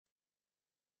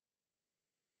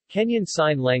Kenyan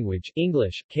Sign Language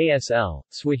English, KSL,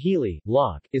 Swahili,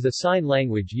 Lok, is a sign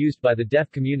language used by the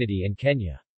deaf community in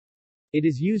Kenya. It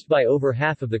is used by over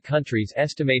half of the country's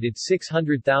estimated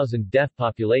 600,000 deaf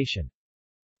population.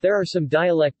 There are some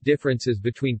dialect differences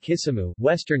between Kisumu,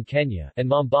 western Kenya, and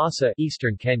Mombasa,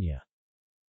 eastern Kenya.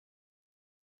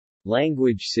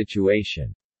 Language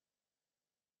situation.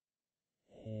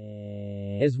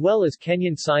 As well as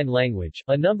Kenyan Sign Language,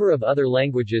 a number of other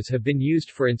languages have been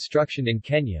used for instruction in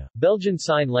Kenya: Belgian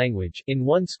Sign Language, in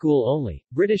one school only;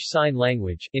 British Sign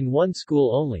Language, in one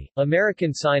school only;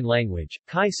 American Sign Language,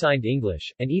 Khmer Signed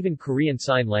English, and even Korean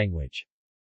Sign Language.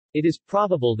 It is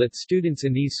probable that students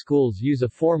in these schools use a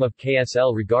form of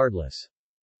KSL regardless.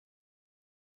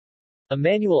 A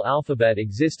manual alphabet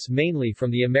exists mainly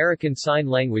from the American Sign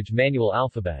Language manual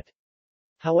alphabet.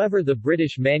 However, the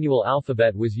British manual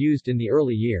alphabet was used in the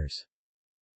early years.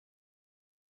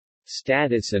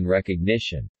 Status and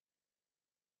recognition.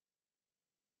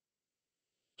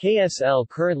 KSL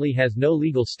currently has no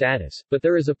legal status, but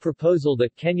there is a proposal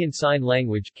that Kenyan Sign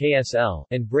Language (KSL)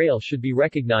 and Braille should be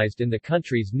recognized in the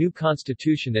country's new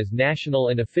constitution as national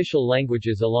and official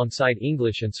languages alongside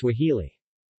English and Swahili.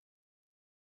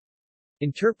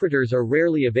 Interpreters are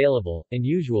rarely available, and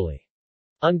usually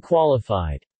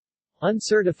unqualified,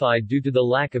 uncertified due to the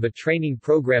lack of a training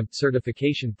program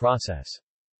certification process.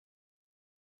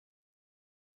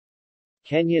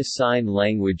 Kenya Sign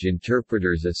Language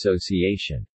Interpreters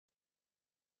Association.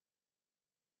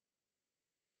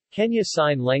 Kenya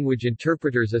Sign Language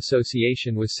Interpreters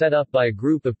Association was set up by a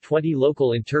group of 20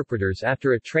 local interpreters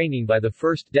after a training by the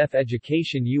 1st Deaf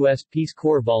Education U.S. Peace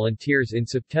Corps volunteers in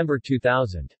September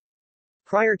 2000.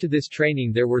 Prior to this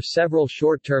training there were several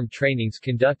short-term trainings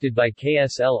conducted by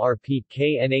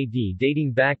KSLRP-KNAD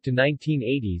dating back to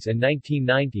 1980s and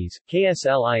 1990s.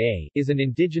 KSLIA is an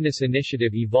indigenous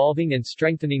initiative evolving and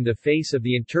strengthening the face of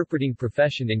the interpreting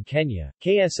profession in Kenya.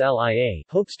 KSLIA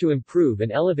hopes to improve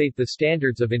and elevate the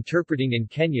standards of interpreting in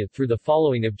Kenya through the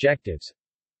following objectives.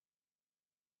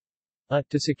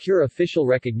 To secure official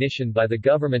recognition by the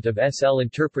government of SL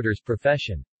interpreters'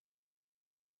 profession.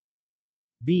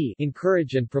 B.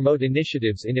 Encourage and promote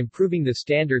initiatives in improving the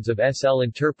standards of SL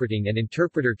interpreting and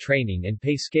interpreter training and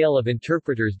pay scale of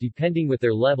interpreters depending with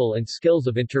their level and skills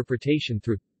of interpretation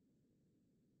through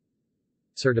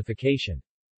certification.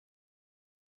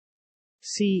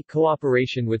 C.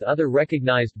 Cooperation with other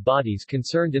recognized bodies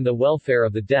concerned in the welfare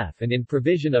of the deaf and in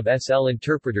provision of SL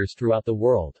interpreters throughout the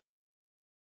world.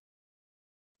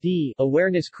 D.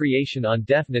 Awareness creation on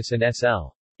deafness and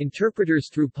SL interpreters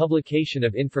through publication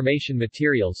of information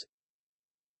materials.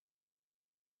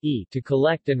 E. To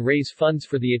collect and raise funds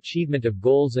for the achievement of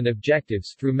goals and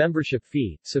objectives through membership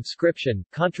fee, subscription,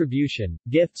 contribution,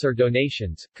 gifts or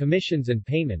donations, commissions and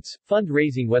payments,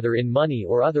 fundraising whether in money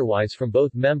or otherwise from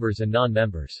both members and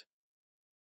non-members.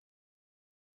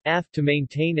 F. To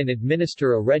maintain and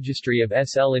administer a registry of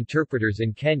SL interpreters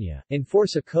in Kenya,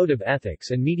 enforce a code of ethics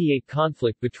and mediate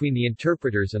conflict between the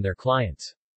interpreters and their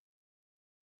clients.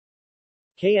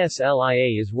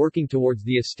 KSLIA is working towards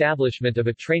the establishment of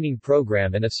a training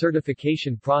program and a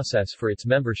certification process for its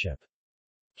membership.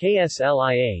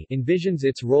 KSLIA envisions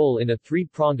its role in a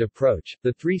three-pronged approach: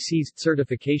 the 3 C's,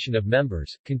 certification of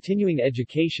members, continuing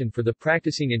education for the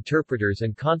practicing interpreters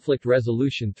and conflict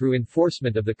resolution through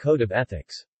enforcement of the Code of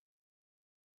Ethics.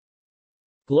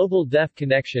 Global Deaf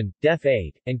Connection, Deaf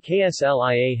Aid, and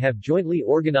KSLIA have jointly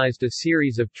organized a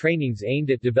series of trainings aimed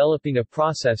at developing a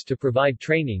process to provide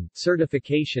training,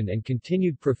 certification and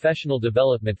continued professional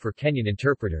development for Kenyan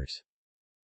interpreters.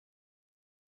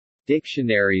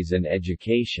 Dictionaries and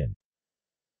education.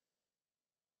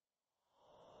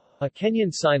 A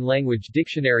Kenyan Sign Language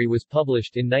dictionary was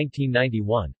published in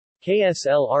 1991.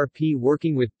 KSLRP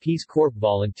working with Peace Corps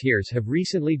volunteers have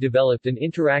recently developed an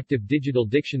interactive digital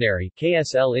dictionary,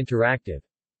 KSL Interactive.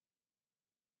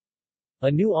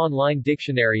 A new online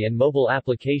dictionary and mobile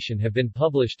application have been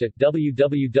published at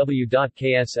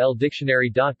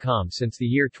www.ksldictionary.com since the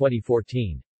year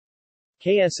 2014.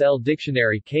 KSL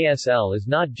Dictionary. KSL is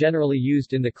not generally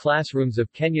used in the classrooms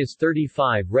of Kenya's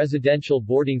 35 residential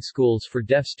boarding schools for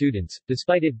deaf students,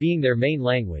 despite it being their main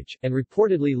language, and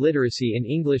reportedly literacy in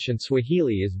English and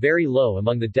Swahili is very low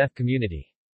among the deaf community.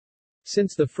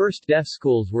 Since the first deaf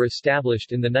schools were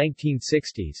established in the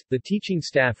 1960s, the teaching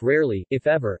staff rarely, if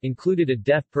ever, included a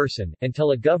deaf person, until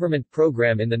a government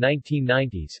program in the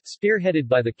 1990s, spearheaded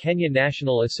by the Kenya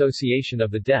National Association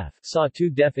of the Deaf, saw 2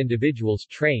 deaf individuals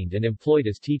trained and employed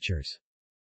as teachers.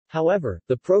 However,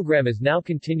 the program is now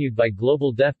continued by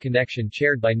Global Deaf Connection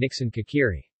chaired by Nixon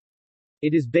Kakiri.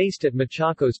 It is based at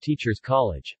Machakos Teachers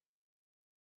College.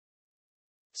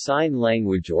 Sign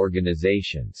language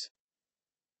organizations.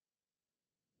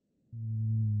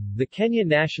 The Kenya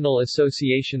National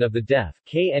Association of the Deaf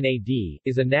 (KNAD)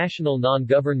 is a national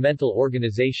non-governmental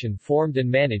organization formed and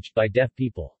managed by deaf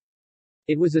people.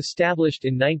 It was established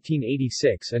in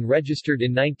 1986 and registered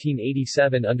in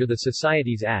 1987 under the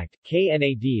Societies Act.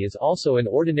 KNAD is also an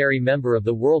ordinary member of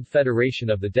the World Federation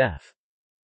of the Deaf.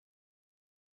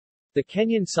 The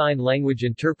Kenyan Sign Language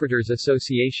Interpreters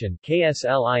Association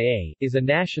 (KSLIA) is a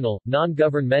national,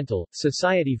 non-governmental,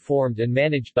 society formed and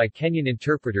managed by Kenyan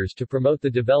interpreters to promote the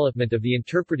development of the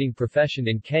interpreting profession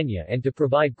in Kenya and to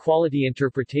provide quality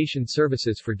interpretation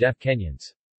services for deaf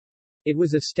Kenyans. It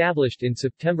was established in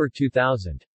September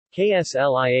 2000.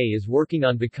 KSLIA is working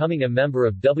on becoming a member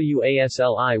of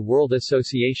WASLI World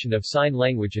Association of Sign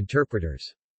Language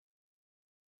Interpreters.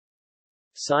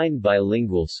 Sign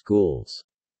bilingual schools.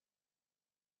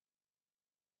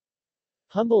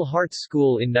 Humble Hearts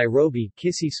School in Nairobi,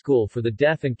 Kisii School for the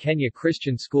Deaf and Kenya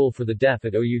Christian School for the Deaf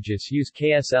at Oyugis use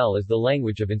KSL as the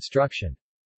language of instruction.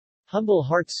 Humble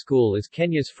Hearts School is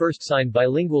Kenya's first sign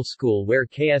bilingual school where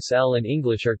KSL and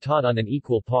English are taught on an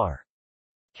equal par.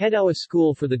 Kedawa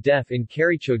School for the Deaf in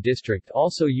Kericho District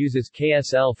also uses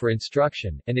KSL for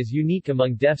instruction, and is unique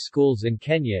among deaf schools in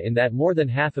Kenya in that more than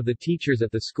half of the teachers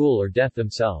at the school are deaf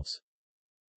themselves.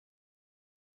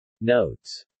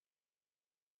 Notes.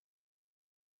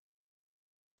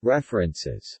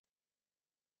 References.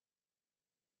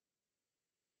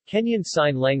 Kenyan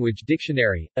Sign Language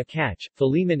Dictionary, Akach,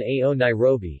 Philemon A. O.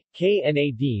 Nairobi,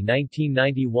 KNAD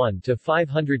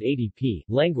 1991-580p,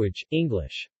 Language,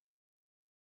 English.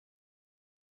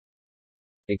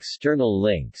 External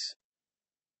links.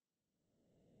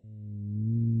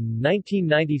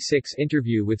 1996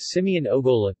 interview with Simeon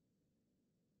Ogola.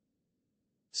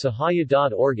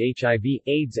 Sahaya.org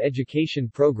HIV/AIDS education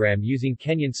program using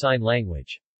Kenyan Sign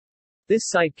Language. This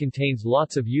site contains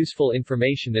lots of useful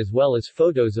information as well as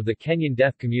photos of the Kenyan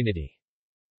deaf community.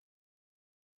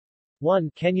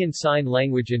 1. Kenyan Sign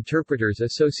Language Interpreters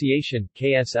Association,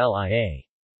 KSLIA.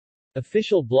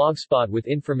 Official blogspot with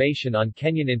information on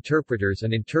Kenyan interpreters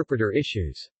and interpreter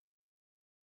issues.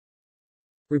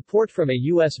 Report from a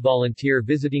U.S. volunteer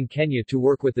visiting Kenya to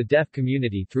work with the deaf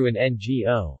community through an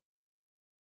NGO.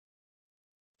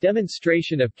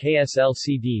 Demonstration of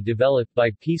KSL-CD developed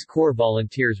by Peace Corps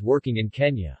volunteers working in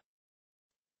Kenya.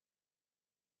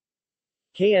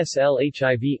 KSL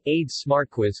HIV/AIDS Smart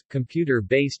Quiz,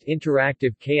 computer-based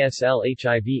interactive KSL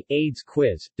HIV/AIDS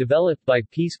quiz, developed by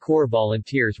Peace Corps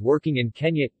volunteers working in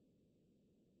Kenya.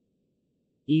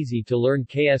 Easy to learn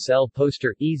KSL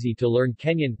poster, easy to learn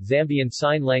Kenyan, Zambian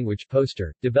Sign Language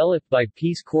poster, developed by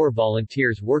Peace Corps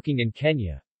volunteers working in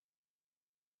Kenya.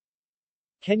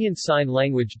 Kenyan Sign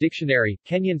Language Dictionary,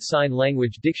 Kenyan Sign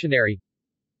Language Dictionary.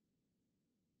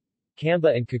 Kamba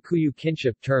and Kikuyu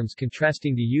kinship terms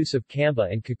contrasting the use of Kamba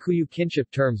and Kikuyu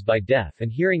kinship terms by deaf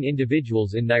and hearing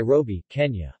individuals in Nairobi,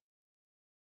 Kenya.